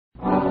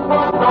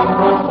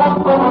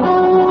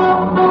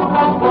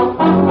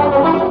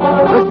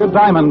Richard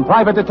Diamond,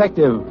 Private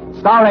Detective,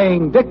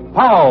 starring Dick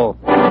Powell.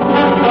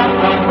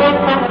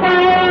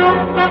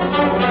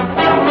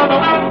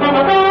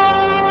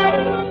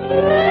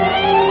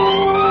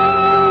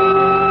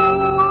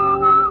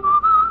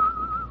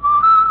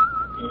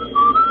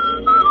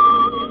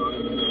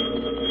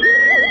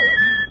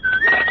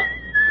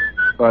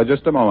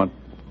 Just a moment.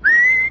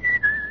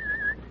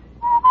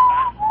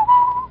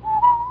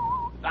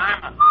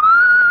 Diamond,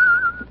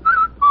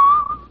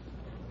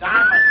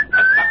 pick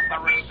up the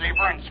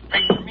receiver and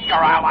speak to me, or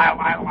I'll...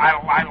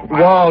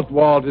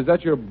 Walt, is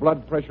that your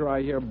blood pressure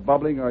I hear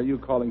bubbling, or are you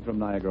calling from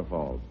Niagara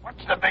Falls?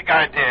 What's the big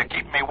idea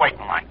keeping me waiting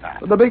like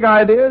that? The big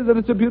idea is that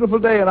it's a beautiful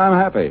day and I'm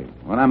happy.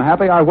 When I'm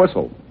happy, I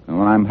whistle. And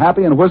when I'm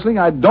happy and whistling,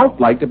 I don't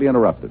like to be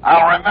interrupted.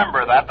 I'll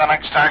remember that the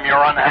next time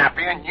you're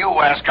unhappy and you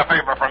ask a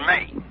favor from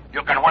me.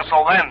 You can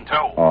whistle then,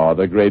 too. Oh,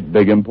 the great,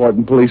 big,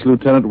 important police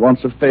lieutenant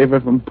wants a favor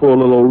from poor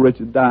little old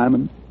Richard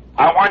Diamond.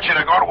 I want you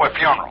to go to a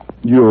funeral.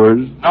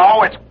 Yours?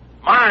 No, it's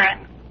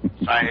mine.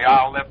 Say,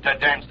 I'll live to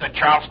dance to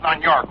Charleston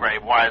on your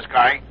grave, wise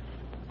guy.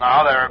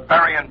 No, they're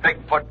burying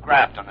Bigfoot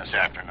Grafton this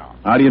afternoon.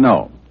 How do you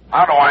know?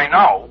 How do I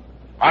know?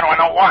 How do I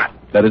know what?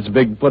 That it's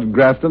Bigfoot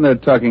Grafton they're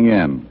tucking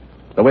in.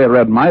 The way I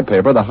read in my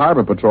paper, the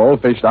Harbor Patrol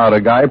fished out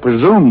a guy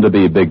presumed to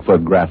be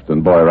Bigfoot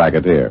Grafton, boy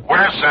racketeer.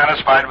 We're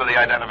satisfied with the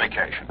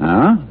identification.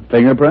 Huh?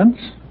 Fingerprints?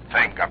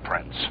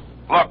 Fingerprints.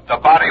 Look, the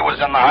body was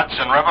in the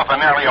Hudson River for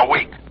nearly a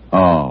week.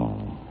 Oh.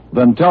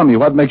 Then tell me,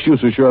 what makes you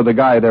so sure the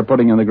guy they're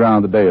putting in the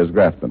ground today is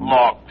Grafton?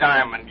 Look,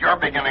 Diamond, you're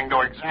beginning to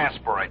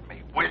exasperate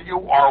me. Will you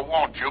or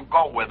won't you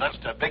go with us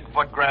to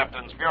Bigfoot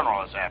Grafton's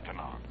funeral this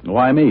afternoon?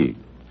 Why me?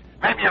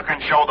 Maybe you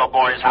can show the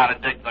boys how to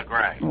dig the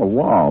grave. Oh,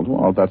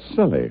 Walt, that's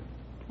silly.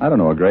 I don't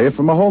know a grave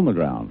from a hole in the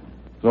ground.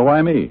 So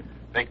why me?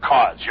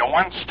 Because you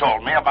once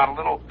told me about a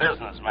little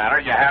business matter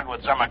you had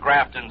with some of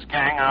Grafton's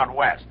gang out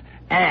west.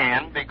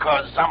 And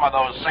because some of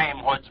those same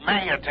hoods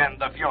may attend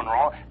the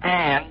funeral,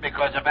 and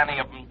because if any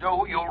of them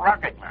do, you'll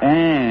recognize.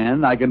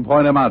 And I can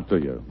point them out to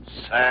you.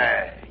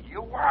 Say,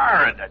 you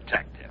are a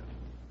detective.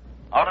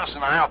 Otis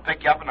and I'll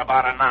pick you up in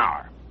about an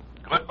hour.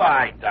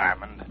 Goodbye,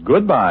 Diamond.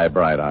 Goodbye,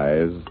 Bright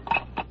Eyes.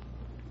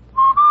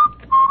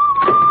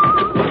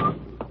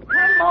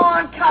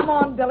 Come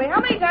on, Billy. How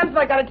many times have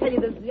I got to tell you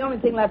this is the only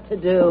thing left to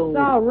do? It's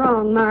all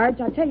wrong, Marge.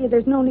 I tell you,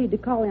 there's no need to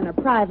call in a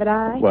private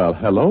eye. Well,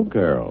 hello,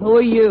 girl. Who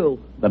are you?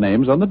 The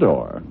name's on the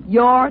door.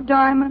 You're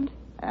Diamond?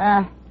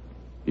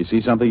 You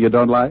see something you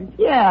don't like?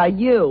 Yeah,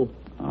 you.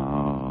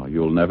 Oh,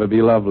 you'll never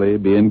be lovely,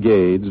 be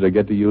engaged, or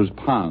get to use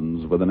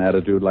puns with an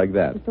attitude like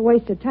that. It's a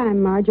waste of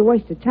time, Marge, a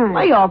waste of time.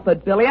 Lay off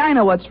it, Billy. I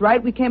know what's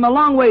right. We came a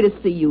long way to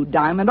see you,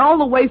 Diamond. All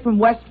the way from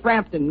West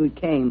Frampton we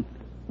came.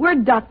 We're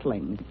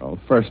ducklings. Well,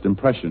 first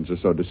impressions are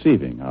so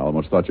deceiving. I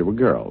almost thought you were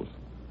girls.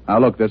 Now,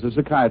 look, there's a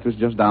psychiatrist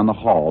just down the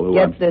hall who...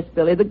 Get this,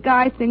 Billy. The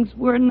guy thinks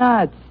we're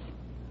nuts.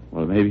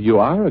 Well, maybe you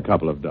are a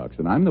couple of ducks,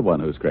 and I'm the one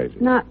who's crazy.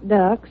 Not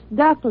ducks,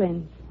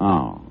 ducklings.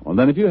 Oh, well,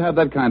 then if you have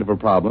that kind of a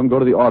problem, go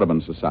to the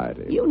Audubon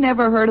Society. You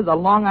never heard of the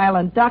Long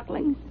Island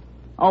Ducklings?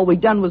 All we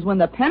done was win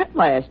the pennant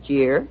last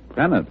year.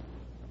 Pennant?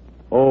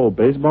 Oh,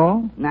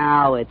 baseball?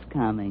 Now it's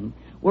coming.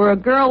 We're a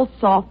girls'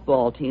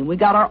 softball team. We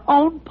got our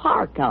own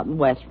park out in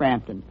West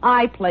Frampton.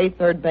 I play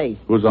third base.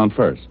 Who's on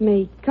first?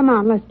 Me. Come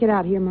on, let's get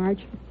out of here,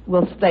 Marge.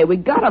 We'll stay. We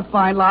gotta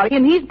find Lottie,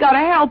 and he's gotta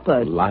help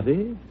us.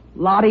 Lottie?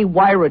 Lottie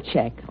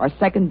Wyrachek, our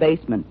second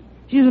baseman.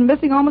 She's been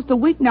missing almost a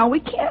week now. We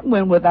can't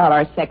win without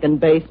our second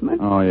baseman.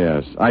 Oh,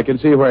 yes. I can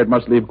see where it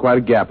must leave quite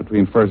a gap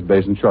between first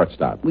base and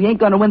shortstop. We ain't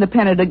gonna win the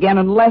pennant again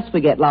unless we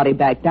get Lottie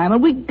back,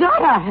 Diamond. We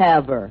gotta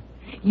have her.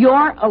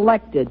 You're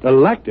elected.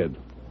 Elected?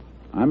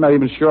 I'm not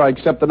even sure I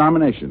accept the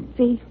nomination.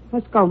 See?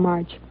 Let's go,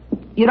 Marge.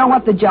 You don't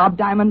want the job,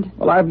 Diamond?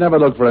 Well, I've never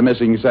looked for a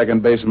missing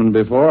second baseman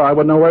before. I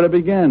wouldn't know where to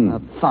begin.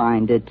 A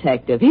fine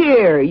detective.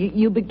 Here,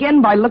 you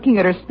begin by looking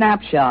at her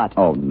snapshot.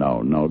 Oh,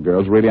 no,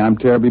 girls. Really, I'm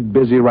terribly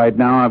busy right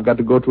now. I've got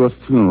to go to a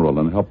funeral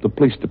and help the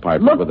police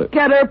department with it. Look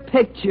at her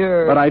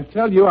picture. But I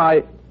tell you,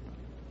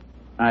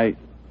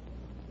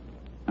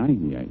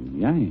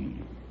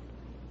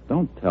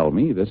 Don't tell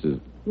me this is...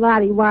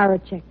 Lottie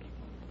Wyrachek.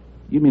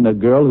 You mean a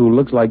girl who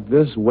looks like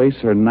this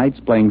wastes her nights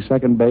playing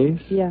second base?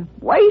 Yeah.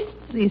 Wastes,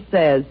 he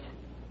says.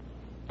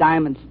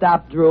 Diamond,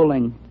 stop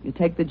drooling. You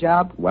take the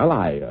job? Well,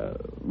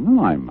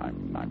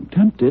 I'm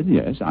tempted.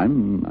 Yes,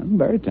 I'm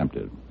very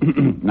tempted.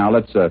 Now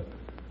let's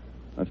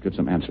get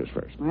some answers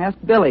first. Ask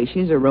Billy.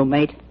 She's her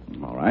roommate.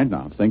 All right.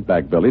 Now think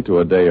back, Billy, to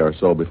a day or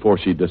so before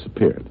she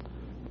disappeared.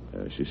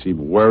 She seemed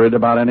worried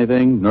about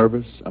anything,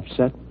 nervous,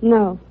 upset.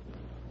 No.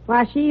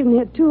 Why, she even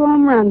hit 2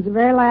 home runs the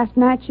very last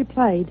night she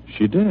played.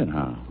 She did,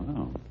 huh?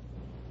 Well,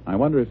 I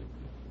wonder if...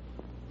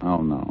 Oh,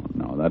 no,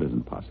 that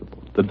isn't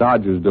possible. The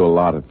Dodgers do a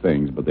lot of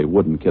things, but they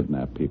wouldn't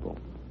kidnap people.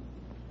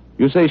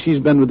 You say she's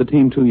been with the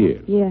team 2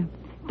 years? Yeah.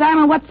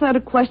 Diamond, what sort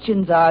of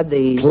questions are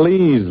these?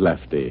 Please,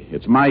 Lefty.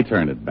 It's my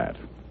turn at bat.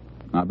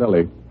 Now,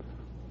 Billy,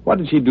 what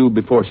did she do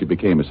before she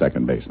became a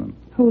second baseman?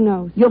 Who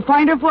knows? You'll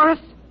find her for us?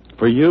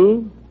 For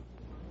you?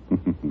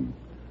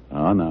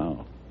 Oh,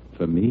 no.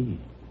 For me.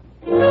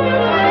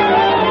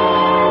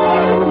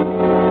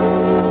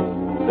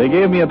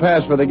 gave me a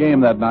pass for the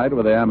game that night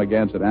with the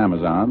Amagansett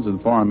Amazons,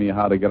 informed me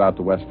how to get out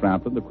to West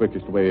Frampton the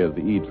quickest way as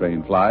the E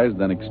train flies,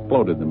 then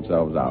exploded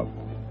themselves out,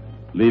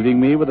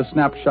 leaving me with a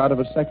snapshot of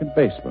a second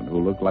baseman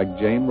who looked like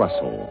Jane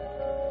Russell,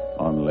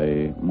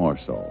 only more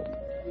so.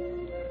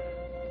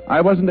 I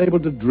wasn't able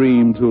to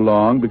dream too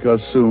long because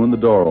soon the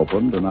door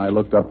opened and I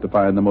looked up to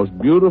find the most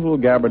beautiful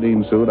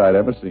gabardine suit I'd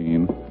ever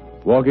seen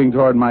walking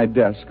toward my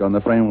desk on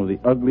the frame of the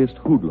ugliest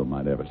hoodlum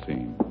I'd ever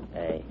seen.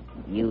 Hey,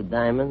 you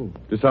Diamond?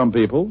 To some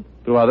people.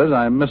 To others,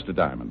 I'm Mr.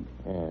 Diamond.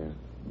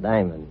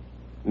 Diamond.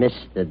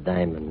 Mr.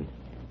 Diamond.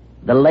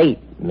 The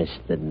late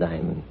Mr.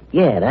 Diamond.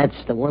 Yeah, that's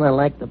the one I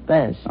like the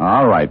best.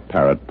 All right,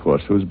 parrot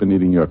puss. Who's been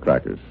eating your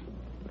crackers?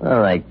 All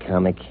right,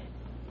 comic.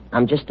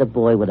 I'm just a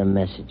boy with a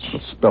message.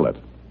 Well, spill it.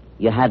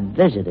 You had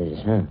visitors,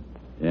 huh?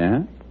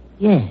 Yeah?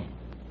 Yeah.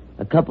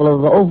 A couple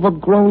of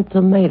overgrown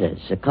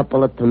tomatoes. A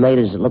couple of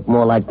tomatoes that look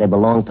more like they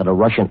belong to the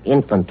Russian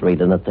infantry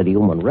than to the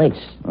human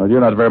race. Well, you're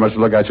not very much to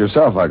look at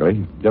yourself,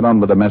 Ugly. Get on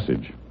with the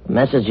message. The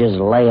message is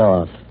lay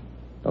off.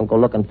 Don't go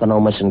looking for no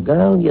missing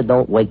girl. You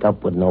don't wake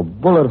up with no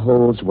bullet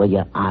holes where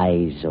your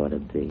eyes ought to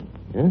be.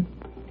 Huh?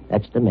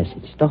 That's the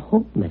message. The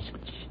whole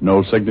message.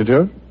 No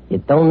signature? You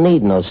don't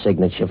need no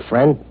signature,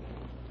 friend.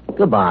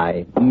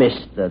 Goodbye,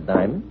 Mr.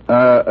 Diamond.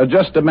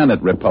 Just a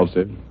minute,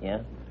 Repulsive. Yeah?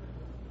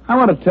 I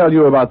want to tell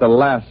you about the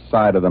last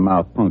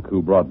side-of-the-mouth punk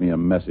who brought me a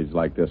message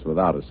like this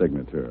without a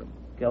signature.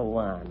 Go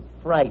on.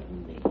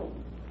 Frighten me.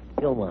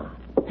 Go on.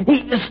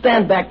 Hey, just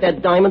stand back there,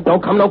 Diamond.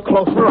 Don't come no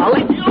closer. I'll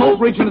let you... Don't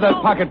reach into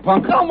that pocket,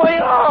 punk. Oh, my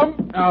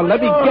arm. Now,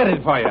 let me get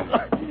it for you.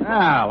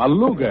 Now, a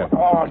Luger.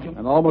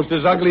 And almost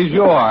as ugly as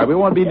you are. We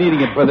won't be needing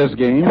it for this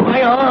game.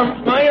 My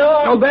arm. My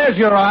arm. Oh, there's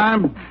your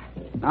arm.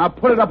 Now,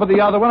 put it up with the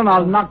other one, and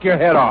I'll knock your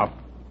head off.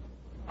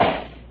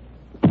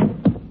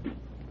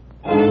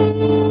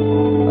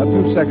 A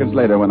few seconds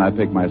later, when I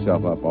picked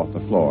myself up off the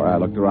floor, I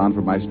looked around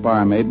for my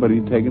spar mate, but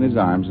he'd taken his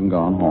arms and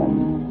gone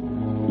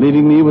home,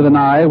 leaving me with an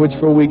eye which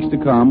for weeks to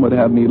come would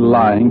have me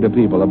lying to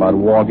people about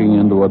walking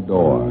into a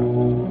door.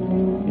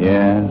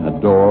 Yeah, a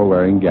door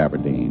wearing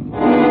gabardine.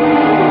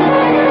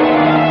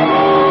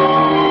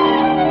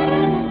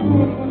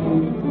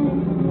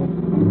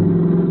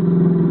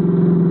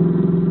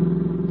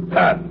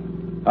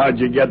 How'd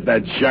you get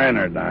that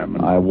shiner,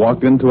 Diamond? I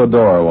walked into a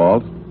door,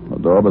 Walt. A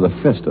door with a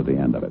fist at the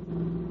end of it.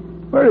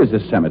 Where is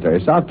this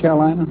cemetery? South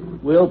Carolina?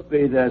 We'll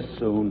be there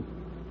soon.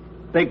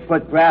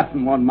 Bigfoot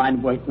Grafton won't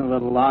mind waiting a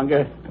little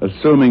longer.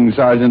 Assuming,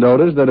 Sergeant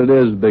Otis, that it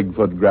is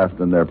Bigfoot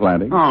Grafton they're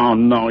planting. Oh,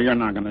 no, you're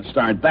not going to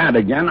start that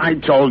again. I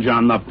told you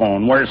on the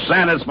phone. We're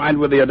satisfied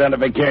with the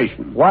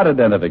identification. What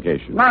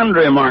identification?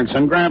 Laundry marks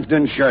on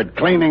Grafton's shirt,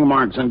 cleaning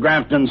marks on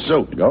Grafton's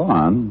suit. Go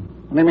on.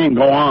 What do you mean,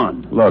 go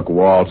on? Look,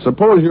 Walt,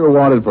 suppose you're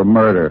wanted for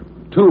murder.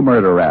 2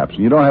 murder raps,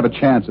 and you don't have a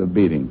chance of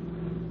beating.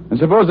 And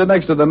suppose that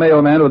next to the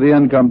mailman with the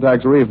income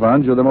tax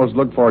refunds, you're the most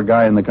looked-for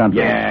guy in the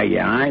country.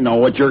 Yeah, I know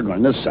what you're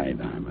going to say,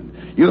 Diamond.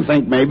 You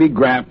think maybe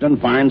Grafton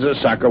finds a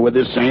sucker with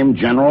his same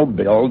general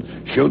build,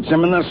 shoots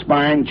him in the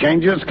spine,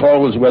 changes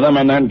clothes with him,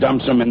 and then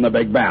dumps him in the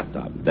big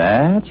bathtub.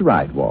 That's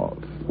right,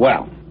 Walt.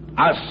 Well,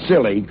 us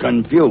silly,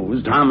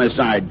 confused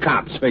homicide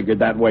cops figured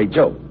that way,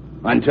 too,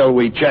 until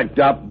we checked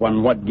up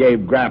on what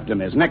gave Grafton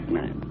his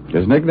nickname.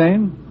 His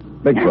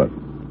nickname? Bigfoot.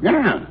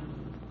 Yeah.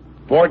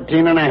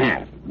 14 and a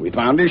half. We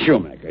found his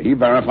shoemaker. He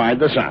verified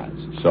the size.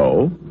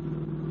 So?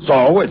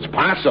 So it's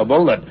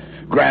possible that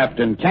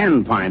Grafton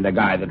can find a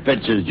guy that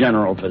fits his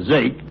general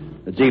physique.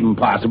 It's even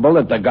possible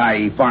that the guy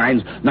he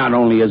finds not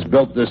only is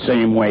built the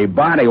same way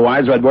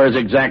body-wise, but wears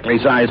exactly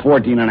size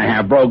 14 and a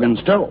half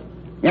brogans, too.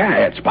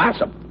 Yeah, it's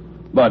possible,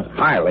 but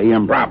highly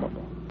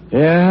improbable.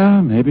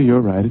 Yeah, maybe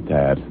you're right at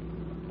that.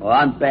 Well,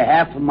 on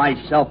behalf of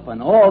myself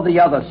and all the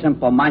other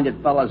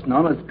simple-minded fellas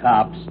known as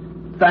cops,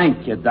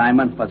 thank you,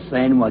 Diamond, for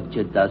saying what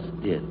you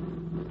just did.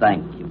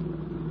 Thank you.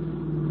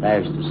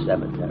 There's the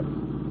cemetery.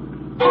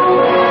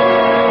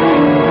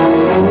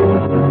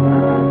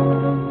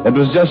 It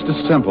was just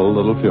a simple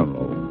little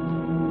funeral,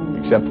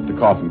 except that the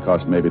coffin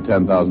cost maybe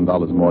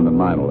 $10,000 more than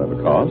mine will ever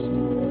cost,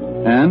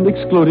 and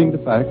excluding the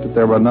fact that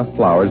there were enough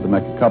flowers to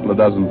make a couple of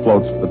dozen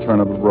floats for the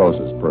Turnip of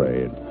Roses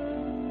parade.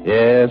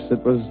 Yes,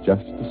 it was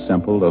just a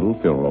simple little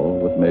funeral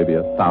with maybe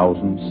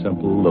 1,000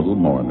 simple little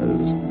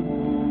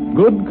mourners.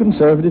 Good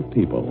conservative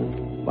people,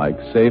 like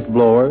safe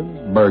blowers,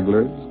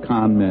 burglars,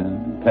 con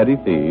men, petty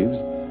thieves,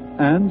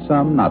 and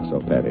some not so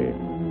petty.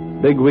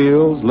 Big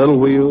wheels, little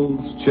wheels,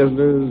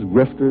 chiselers,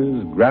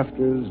 grifters,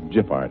 grafters,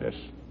 gyp artists.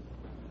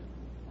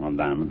 Well,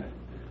 Diamond,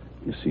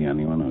 you see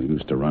anyone who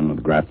used to run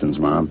with Grafton's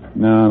mob?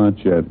 No, not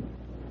yet.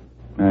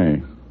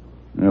 Hey,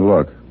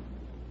 look.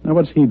 Now,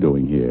 what's he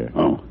doing here?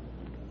 Oh.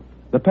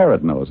 The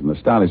parrot nose in the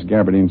stylish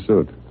gabardine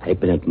suit. I've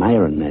been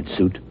admiring that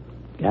suit.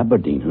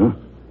 Gabardine, huh?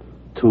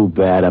 Too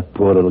bad a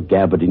poor little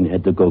gabardine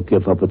had to go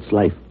give up its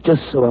life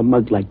just so a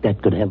mug like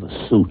that could have a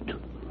suit.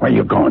 Where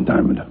you going,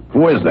 Diamond?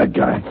 Who is that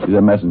guy? He's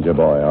a messenger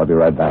boy. I'll be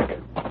right back.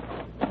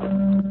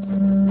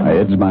 I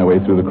edged my way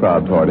through the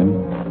crowd toward him,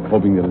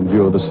 hoping that in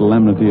view of the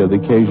solemnity of the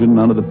occasion,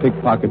 none of the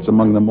pickpockets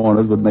among the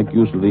mourners would make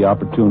use of the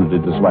opportunity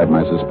to swipe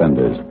my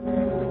suspenders.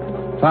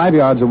 5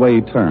 yards away,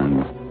 he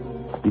turned,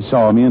 He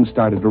saw me and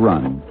started to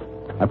run.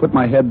 I put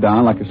my head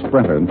down like a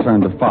sprinter and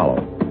turned to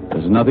follow.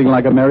 There's nothing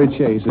like a merry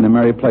chase in a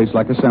merry place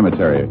like a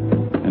cemetery.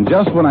 And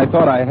just when I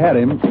thought I had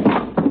him...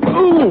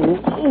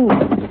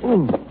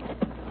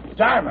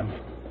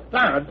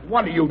 Diamond,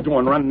 what are you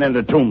doing running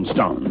into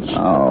tombstones?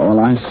 Oh, well,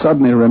 I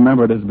suddenly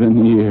remembered it's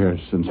been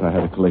years since I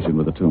had a collision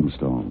with a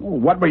tombstone. Oh,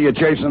 what were you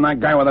chasing that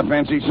guy with a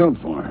fancy suit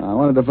for? I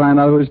wanted to find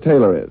out who his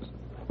tailor is.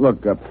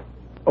 Look,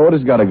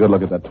 Otis got a good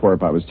look at that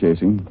twerp I was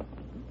chasing.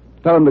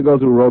 Tell him to go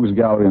through Rogue's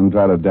Gallery and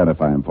try to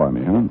identify him for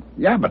me, huh?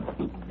 Yeah, but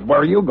where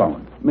are you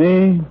going?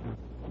 Me?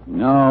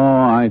 No,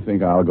 I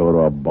think I'll go to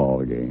a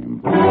ball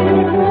game.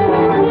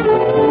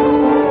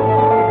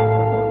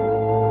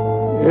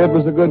 It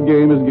was a good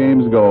game as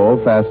games go,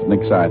 fast and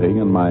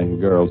exciting, and my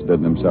girls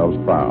did themselves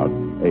proud,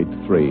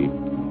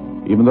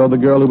 8-3. Even though the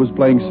girl who was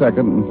playing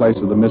second in place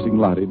of the missing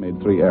Lottie made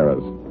 3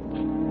 errors.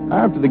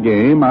 After the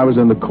game, I was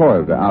in the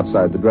corridor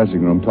outside the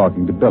dressing room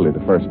talking to Billy,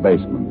 the first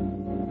baseman.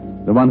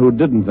 The one who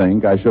didn't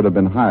think I should have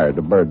been hired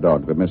to bird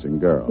dog the missing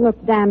girl.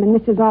 Look, Diamond,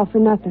 this is all for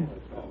nothing.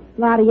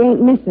 Lottie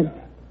ain't missing.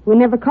 We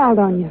never called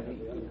on you.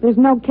 There's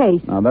no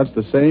case. Now, that's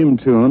the same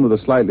tune with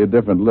a slightly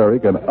different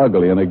lyric an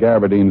ugly in a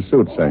gabardine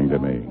suit sang to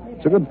me.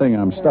 It's a good thing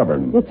I'm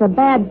stubborn. It's a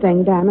bad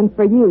thing, Diamond,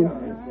 for you.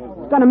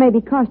 It's going to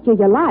maybe cost you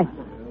your life.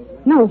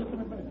 No.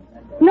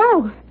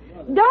 No!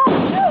 Don't!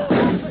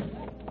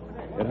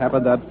 It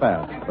happened that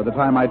fast. By the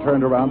time I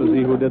turned around to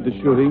see who did the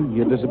shooting, he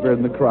had disappeared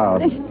in the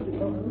crowd.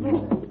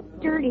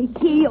 Dirty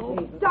heel.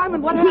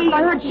 Diamond, what happened?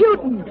 I heard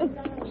shooting.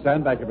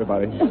 Stand back,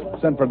 everybody.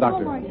 Send for a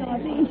doctor.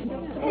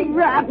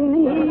 Rotten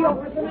heel.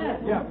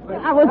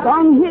 I was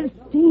on his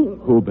team.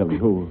 Who, Billy?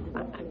 Who?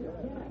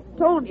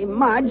 Told him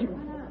Marge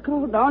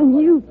called on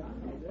you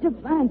to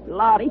find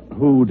Lottie.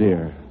 Who,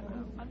 dear?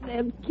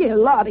 They'll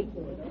kill Lottie.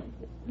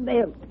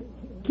 They'll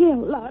kill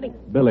Lottie.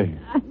 Billy.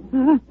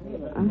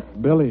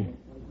 Billy.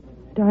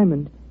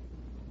 Diamond.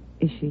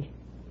 Is she?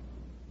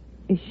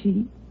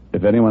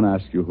 If anyone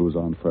asks you who's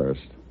on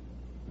first,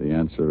 the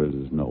answer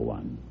is no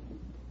one.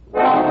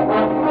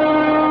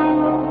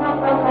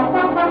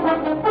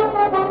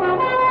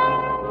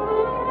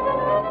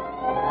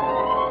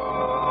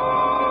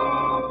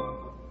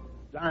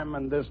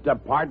 Diamond, this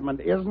department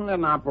isn't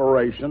in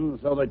operation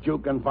so that you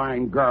can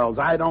find girls.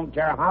 I don't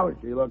care how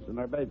she looks in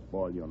her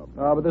baseball uniform.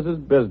 Oh, but this is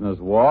business,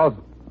 Walt.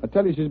 I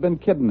tell you, she's been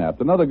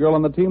kidnapped. Another girl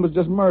on the team was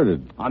just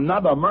murdered.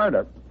 Another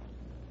murder?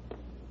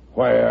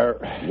 Where?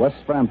 West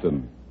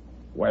Frampton.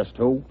 West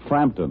who?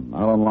 Frampton,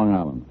 out on Long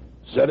Island.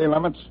 City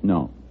limits?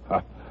 No.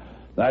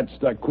 That's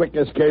the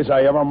quickest case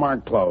I ever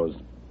marked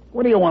closed.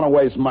 What do you want to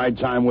waste my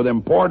time with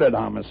imported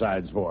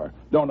homicides for?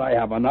 Don't I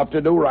have enough to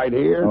do right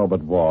here? Oh,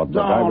 but Walt...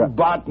 Don't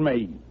butt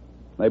me.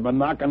 They've been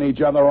knocking each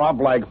other off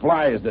like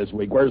flies this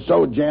week. We're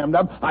so jammed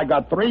up, I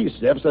got 3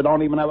 stiffs that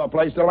don't even have a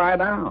place to lie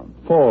down.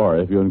 4,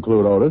 if you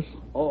include Otis.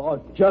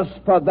 Oh, just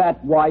for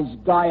that wise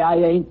guy, I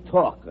ain't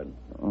talking.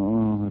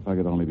 Oh, if I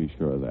could only be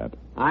sure of that.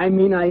 I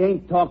mean, I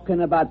ain't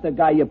talking about the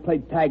guy you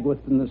played tag with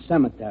in the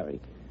cemetery.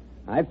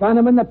 I found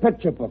him in the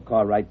picture book,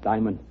 all right,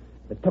 Diamond.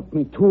 It took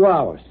me 2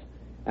 hours.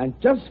 And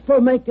just for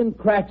making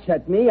cracks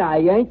at me, I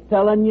ain't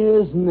telling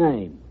you his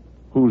name.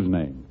 Whose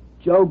name?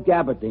 Joe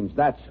Gabardine's,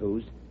 that's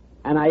whose.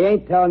 And I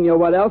ain't telling you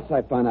what else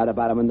I found out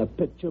about him in the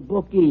picture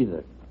book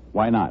either.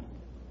 Why not?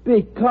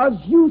 Because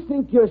you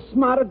think you're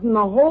smarter than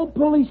the whole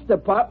police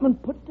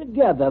department put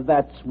together,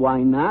 that's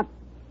why not.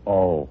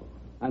 Oh.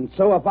 And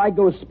so if I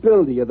go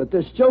spill to you that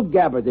this Joe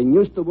Gabardine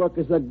used to work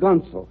as a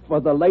gunsel for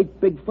the late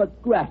Bigfoot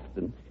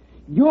Grafton,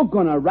 you're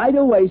going to right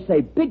away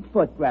say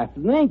Bigfoot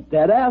Grafton ain't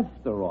dead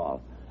after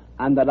all,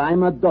 and that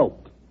I'm a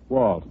dope.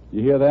 Walt,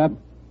 you hear that?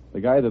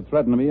 The guy that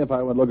threatened me if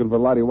I went looking for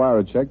Lottie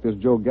Wirachek, this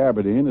Joe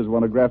Gabardine, is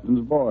one of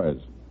Grafton's boys.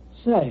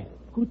 Say,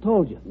 who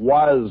told you?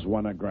 Was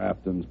one of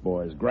Grafton's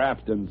boys.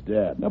 Grafton's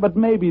dead. No, but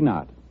maybe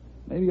not.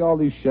 Maybe all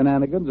these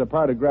shenanigans are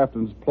part of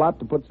Grafton's plot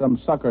to put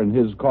some sucker in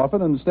his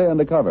coffin and stay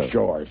undercover.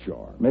 Sure.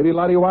 Maybe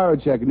Lottie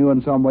Wirachek knew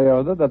in some way or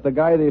other that the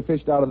guy they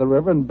fished out of the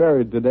river and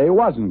buried today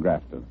wasn't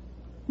Grafton.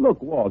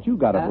 Look, Walt, you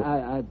got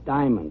to...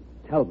 Diamond,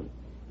 tell me.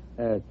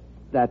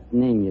 That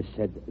name you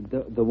said,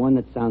 the one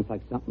that sounds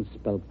like something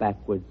spelled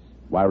backwards.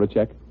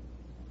 Wirachek?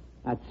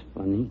 That's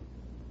funny.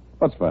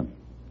 What's funny?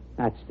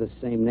 That's the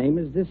same name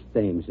as this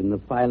dame's in the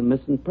file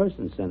missing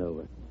person sent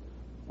over.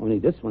 Only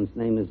this one's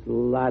name is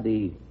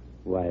Lottie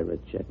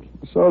Wirachek.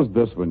 So's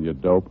this one, you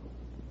dope.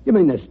 You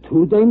mean there's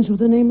 2 dames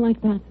with a name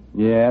like that?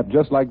 Yeah,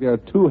 just like there are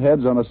 2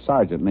 heads on a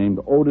sergeant named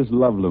Otis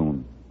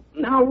Loveloon.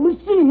 Now,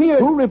 listen here.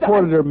 Who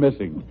reported her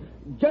missing?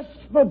 Just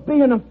for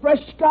being a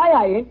fresh guy,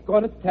 I ain't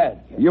going to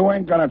tell you. You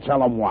ain't going to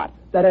tell him what?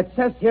 That it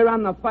says here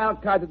on the file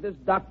card that this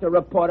doctor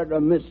reported her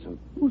missing.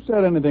 Who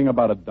said anything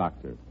about a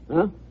doctor?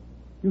 Huh?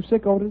 You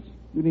sick, Otis?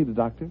 You need a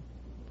doctor?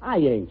 I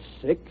ain't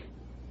sick.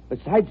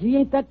 Besides, he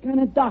ain't that kind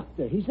of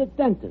doctor. He's a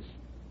dentist.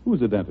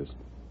 Who's a dentist?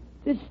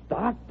 This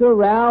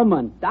Dr.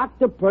 Alman,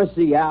 Dr.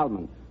 Percy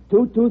Alman,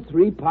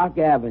 223 Park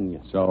Avenue.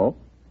 So?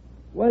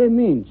 What do you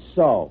mean,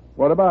 so?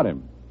 What about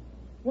him?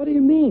 What do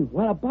you mean?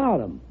 What about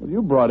him? Well,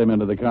 you brought him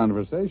into the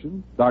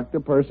conversation. Dr.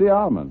 Percy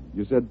Alman.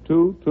 You said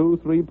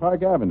 223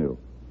 Park Avenue.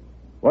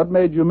 What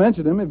made you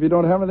mention him if you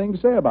don't have anything to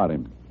say about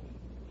him?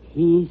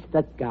 He's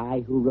the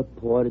guy who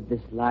reported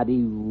this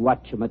laddie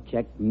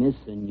whatchamacheck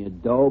missing, you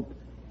dope.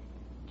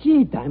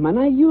 Gee, Diamond,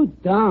 are you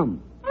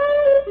dumb?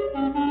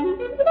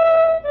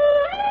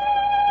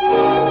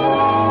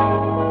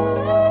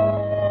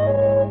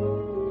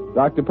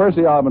 Dr.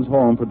 Percy Alvin's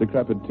home for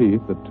decrepit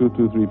teeth at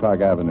 223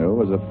 Park Avenue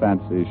was a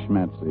fancy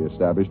schmancy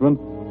establishment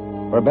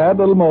where bad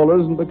little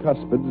molars and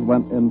bicuspids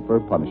went in for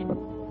punishment.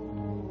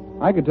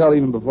 I could tell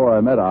even before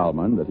I met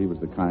Alman that he was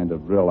the kind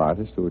of drill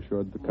artist who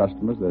assured the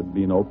customers there'd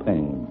be no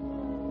pain.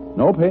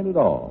 No pain at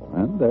all,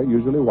 and there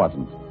usually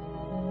wasn't.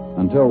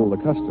 Until the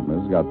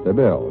customers got their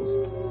bills.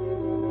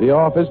 The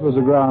office was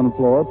a ground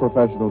floor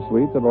professional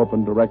suite that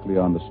opened directly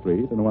on the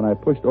street, and when I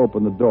pushed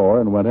open the door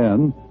and went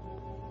in,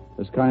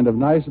 this kind of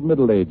nice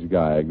middle-aged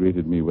guy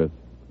greeted me with,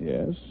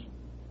 "Yes,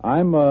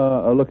 I'm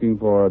looking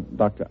for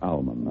Dr.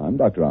 Alman." I'm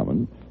Dr.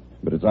 Alman,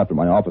 but it's after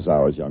my office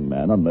hours, young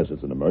man, unless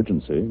it's an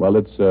emergency. Well,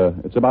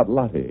 it's about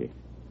Lottie.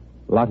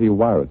 Lottie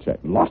Wirachek.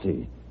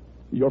 Lottie?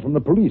 You're from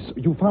the police.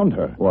 You found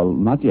her. Well,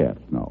 not yet,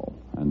 no.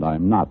 And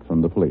I'm not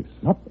from the police.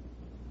 Not?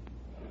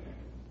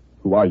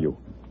 Who are you?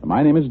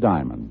 My name is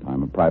Diamond.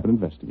 I'm a private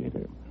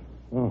investigator.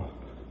 Oh.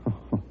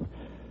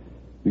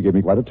 You gave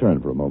me quite a turn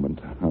for a moment.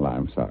 Well,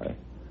 I'm sorry.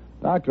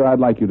 Doctor, I'd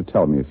like you to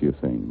tell me a few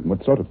things.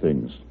 What sort of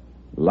things?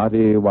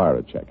 Lottie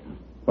Wirachek.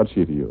 What's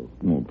she to you?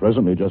 Oh,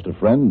 presently, just a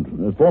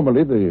friend.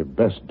 Formerly, the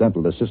best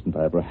dental assistant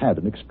I ever had.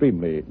 An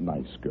extremely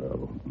nice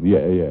girl.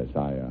 Yes,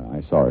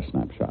 I saw her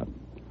snapshot.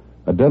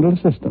 A dental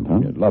assistant,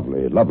 huh? Yeah,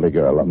 lovely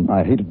girl.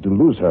 I hated to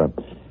lose her.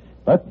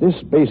 But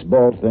this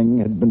baseball thing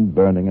had been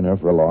burning in her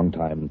for a long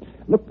time.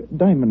 Look,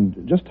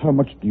 Diamond, just how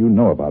much do you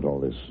know about all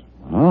this?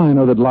 Well, I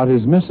know that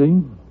Lottie's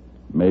missing.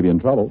 Maybe in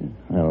trouble.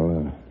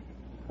 Well,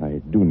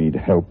 I do need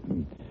help.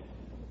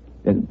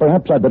 And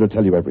perhaps I'd better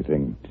tell you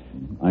everything.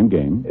 I'm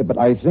game. But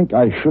I think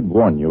I should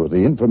warn you.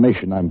 The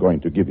information I'm going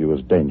to give you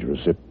is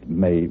dangerous. It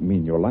may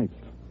mean your life.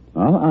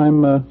 Well,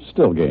 I'm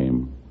still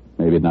game.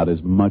 Maybe not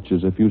as much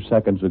as a few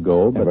seconds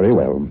ago, but... Very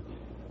well.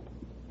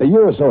 A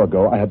year or so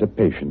ago, I had a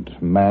patient,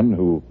 a man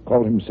who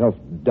called himself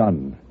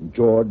Dunn,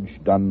 George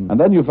Dunn. And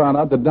then you found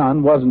out that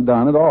Dunn wasn't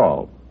Dunn at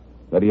all.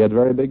 That he had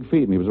very big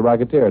feet and he was a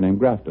racketeer named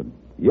Grafton.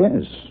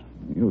 Yes.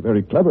 You were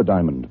very clever,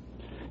 Diamond.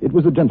 It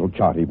was the dental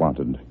chart he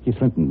wanted. He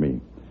threatened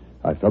me.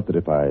 I felt that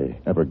if I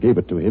ever gave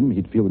it to him,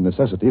 he'd feel the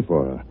necessity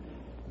for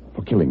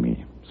killing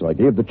me. So I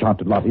gave the chart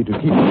to Lottie to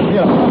keep...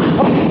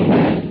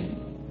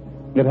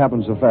 It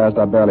happened so fast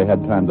I barely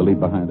had time to leap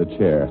behind the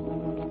chair.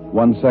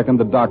 1 second,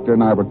 the doctor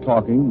and I were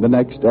talking. The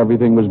next,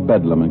 everything was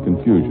bedlam and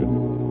confusion.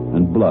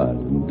 And blood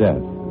and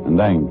death and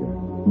anger.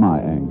 My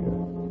anger.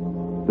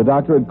 The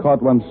doctor had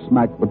caught one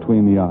smack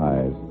between the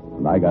eyes.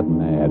 And I got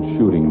mad,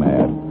 shooting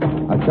mad.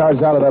 I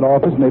charged out of that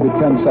office maybe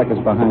 10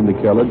 seconds behind the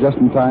killer, just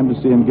in time to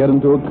see him get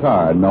into a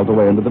car and melt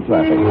away into the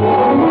traffic.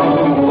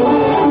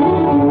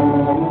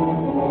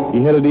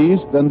 He headed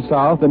east, then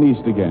south, and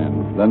east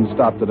again, then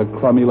stopped at a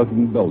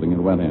crummy-looking building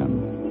and went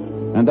in.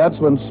 And that's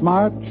when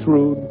smart,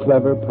 shrewd,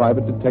 clever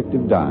private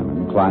detective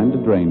Diamond climbed a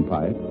drain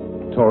pipe,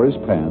 tore his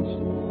pants,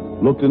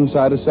 looked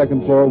inside a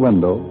second-floor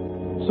window,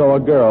 saw a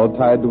girl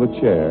tied to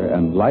a chair,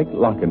 and, like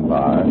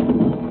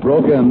Lochinvar,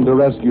 broke in to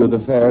rescue the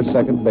fair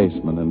second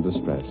baseman in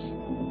distress.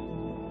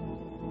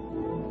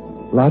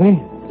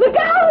 Lottie? Look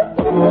out!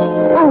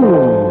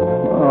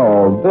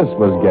 Oh, this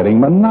was getting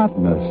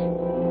monotonous.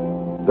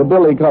 The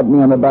billy caught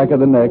me on the back of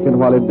the neck, and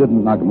while it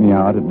didn't knock me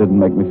out, it didn't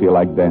make me feel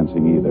like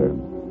dancing either.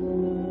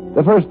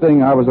 The first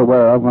thing I was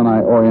aware of when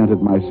I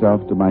oriented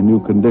myself to my new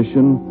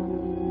condition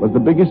was the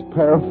biggest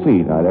pair of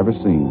feet I'd ever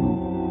seen.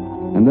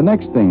 And the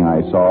next thing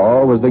I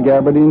saw was the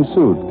gabardine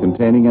suit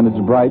containing in its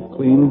bright,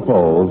 clean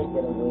folds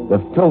the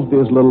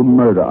filthiest little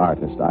murder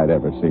artist I'd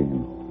ever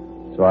seen.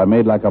 So I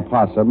made like a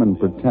possum and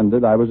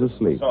pretended I was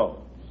asleep.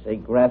 Say,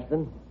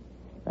 Grafton,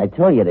 I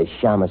told you the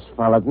shamus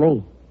followed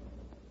me.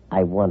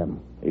 I want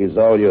him. He's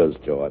all yours,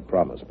 Joe, I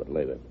promise, but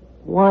later.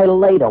 Why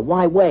later?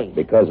 Why wait?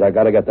 Because I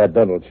gotta get that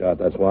dental chart,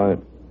 that's why.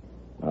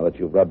 Now that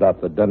you've rubbed off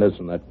the dentist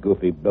and that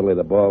goofy Billy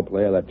the ball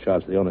player, that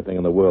chart's the only thing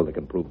in the world that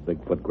can prove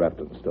Bigfoot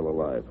Grafton's still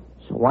alive.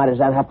 So why does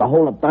that have to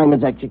hold up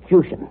Diamond's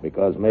execution?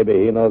 Because maybe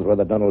he knows where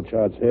the dental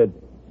chart's hid.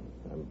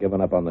 I'm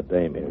giving up on the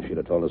dame here. She'd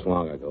have told us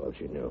long ago if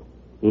she knew.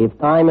 If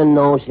Diamond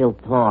knows, he'll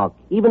talk.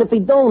 Even if he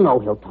don't know,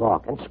 he'll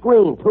talk. And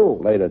scream, too.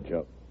 Later,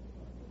 Joe.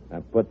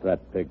 Now put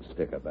that pig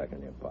sticker back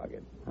in your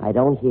pocket. I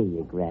don't hear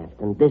you,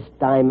 Grafton. This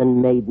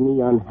Diamond made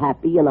me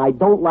unhappy, and I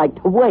don't like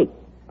to wait.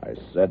 I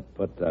said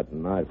put that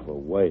knife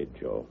away,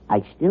 Joe.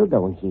 I still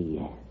don't hear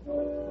you.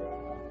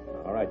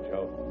 All right,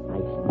 Joe.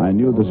 I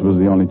knew this was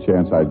the only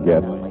chance I'd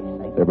get.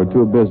 They were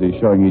too busy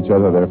showing each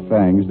other their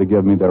fangs to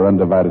give me their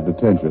undivided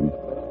attention.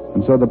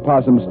 And so the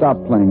possum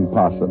stopped playing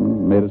possum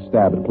and made a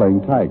stab at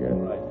playing tiger.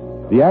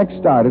 The act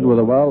started with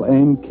a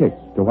well-aimed kick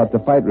to what the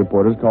fight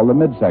reporters call the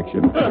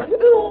midsection.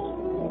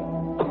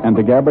 And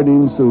the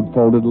gabardine suit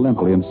folded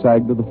limply and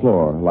sagged to the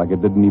floor like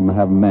it didn't even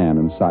have a man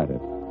inside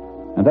it.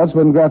 And that's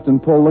when Grafton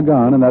pulled the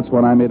gun, and that's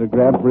when I made a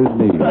grab for his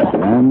knee.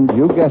 And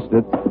you guessed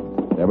it,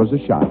 there was a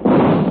shot.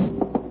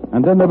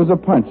 And then there was a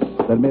punch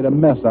that made a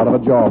mess out of a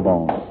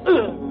jawbone.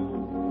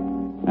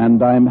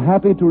 And I'm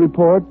happy to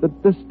report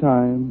that this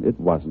time it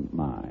wasn't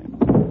mine.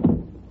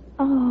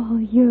 Oh,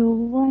 you're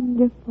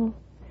wonderful.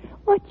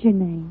 What's your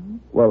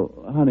name? Well,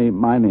 honey,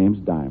 my name's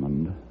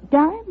Diamond.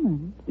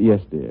 Diamond?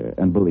 Yes, dear,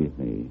 and believe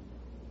me,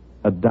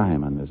 a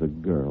diamond is a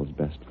girl's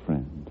best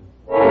friend.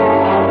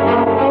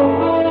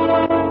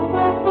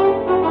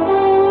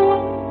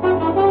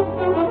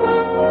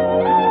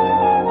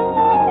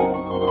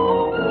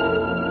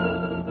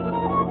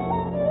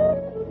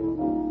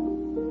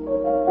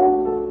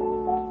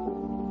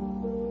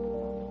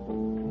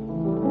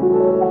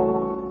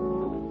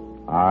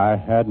 I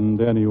hadn't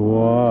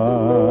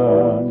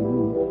anyone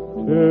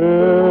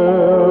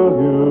till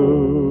you.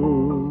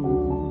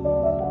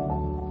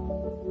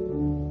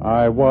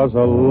 I was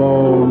a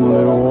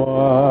lonely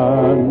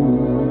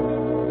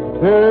one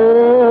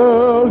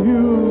till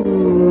you.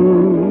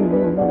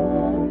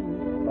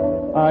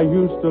 I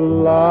used to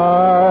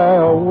lie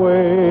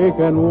awake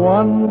and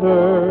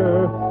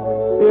wonder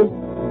if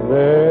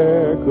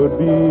there could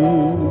be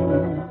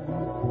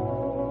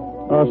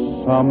a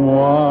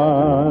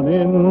someone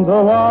in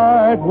the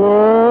wide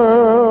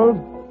world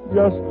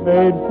just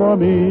made for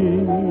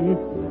me.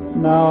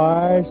 Now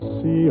I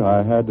see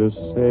I had to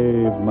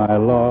save my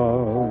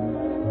love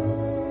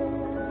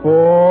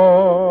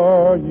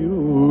for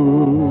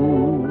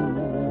you.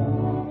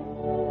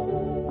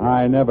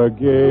 I never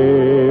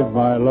gave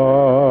my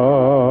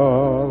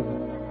love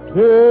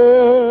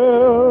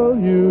till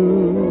you.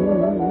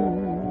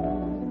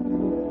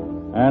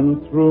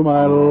 And through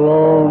my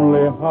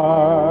lonely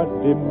heart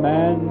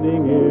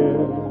demanding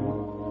it,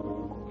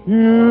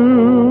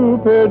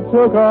 Cupid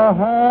took a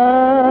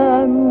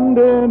hand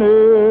in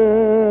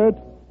it.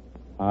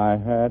 I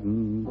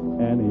hadn't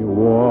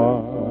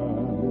anyone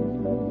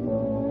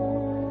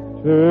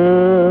till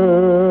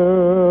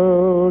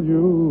you.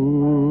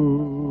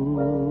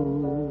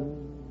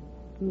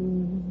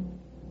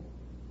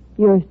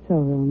 You're so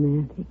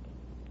romantic,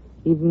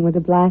 even with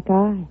a black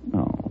eye.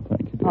 Oh,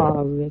 thank you, dear.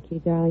 Oh, Ricky,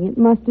 darling, it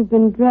must have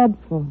been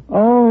dreadful.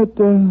 Oh,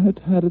 it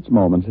had its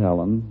moments,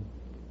 Helen.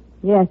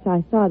 Yes,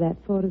 I saw that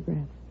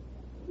photograph.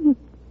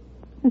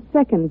 A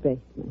second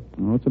baseman.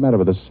 What's the matter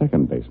with a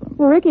second baseman?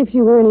 Well, Ricky, if she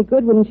were any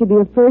good, wouldn't she be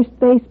a first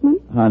baseman?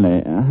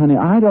 Honey,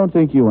 I don't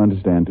think you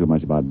understand too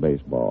much about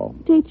baseball.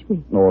 Teach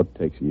me. Oh, it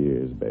takes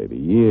years, baby,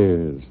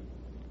 years.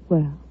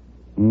 Well,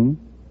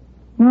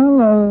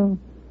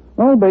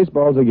 Well,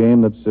 baseball's a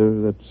game that's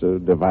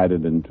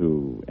divided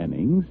into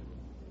innings.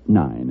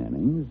 9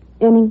 innings.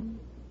 Inning?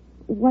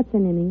 What's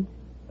an inning?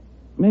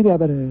 Maybe I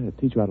better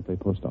teach you how to play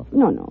post office.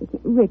 No,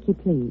 Ricky,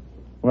 please.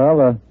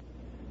 Well,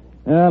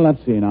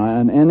 let's see now.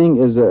 An inning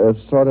is a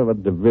sort of a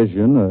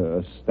division,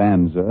 a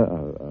stanza,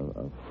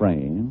 a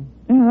frame.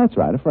 Yeah, that's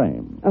right, a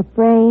frame. A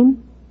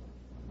frame?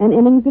 An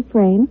inning's a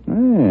frame?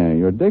 Yeah,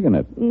 you're digging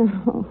it.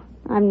 No,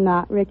 I'm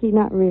not, Ricky,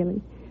 not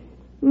really.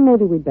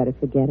 Maybe we'd better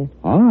forget it.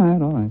 All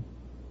right.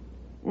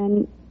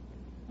 An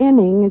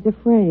inning is a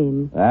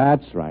frame.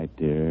 That's right,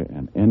 dear.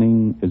 An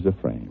inning is a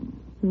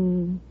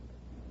frame.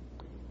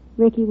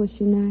 Ricky, was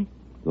she nice?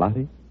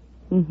 Lottie?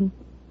 Mm-hmm.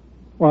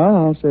 Well,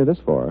 I'll say this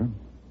for her.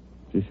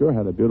 She sure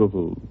had a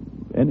beautiful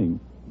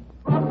inning.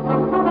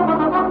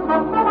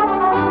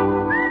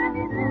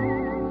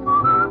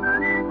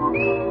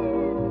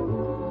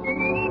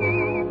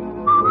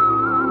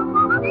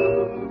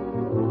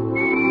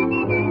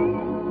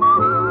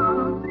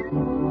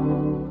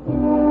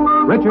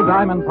 Richard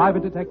Diamond,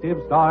 Private Detective,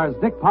 stars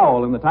Dick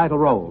Powell in the title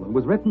role and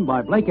was written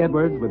by Blake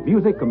Edwards with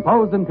music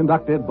composed and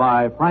conducted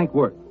by Frank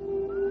Wirth.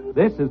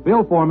 This is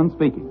Bill Foreman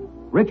speaking.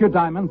 Richard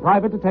Diamond,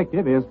 Private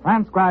Detective, is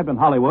transcribed in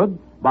Hollywood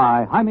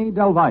by Jaime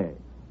Del Valle.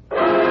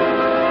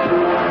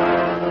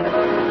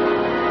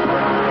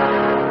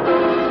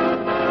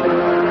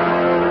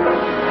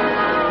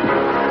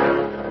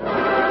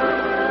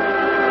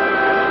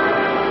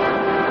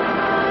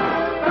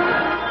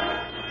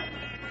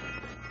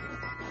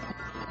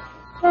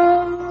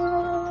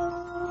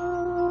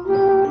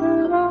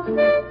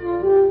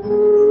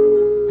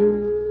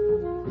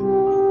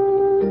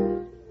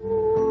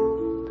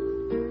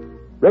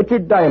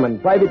 Richard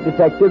Diamond, Private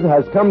Detective,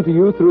 has come to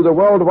you through the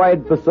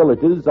worldwide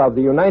facilities of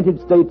the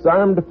United States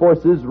Armed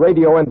Forces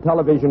Radio and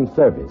Television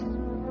Service.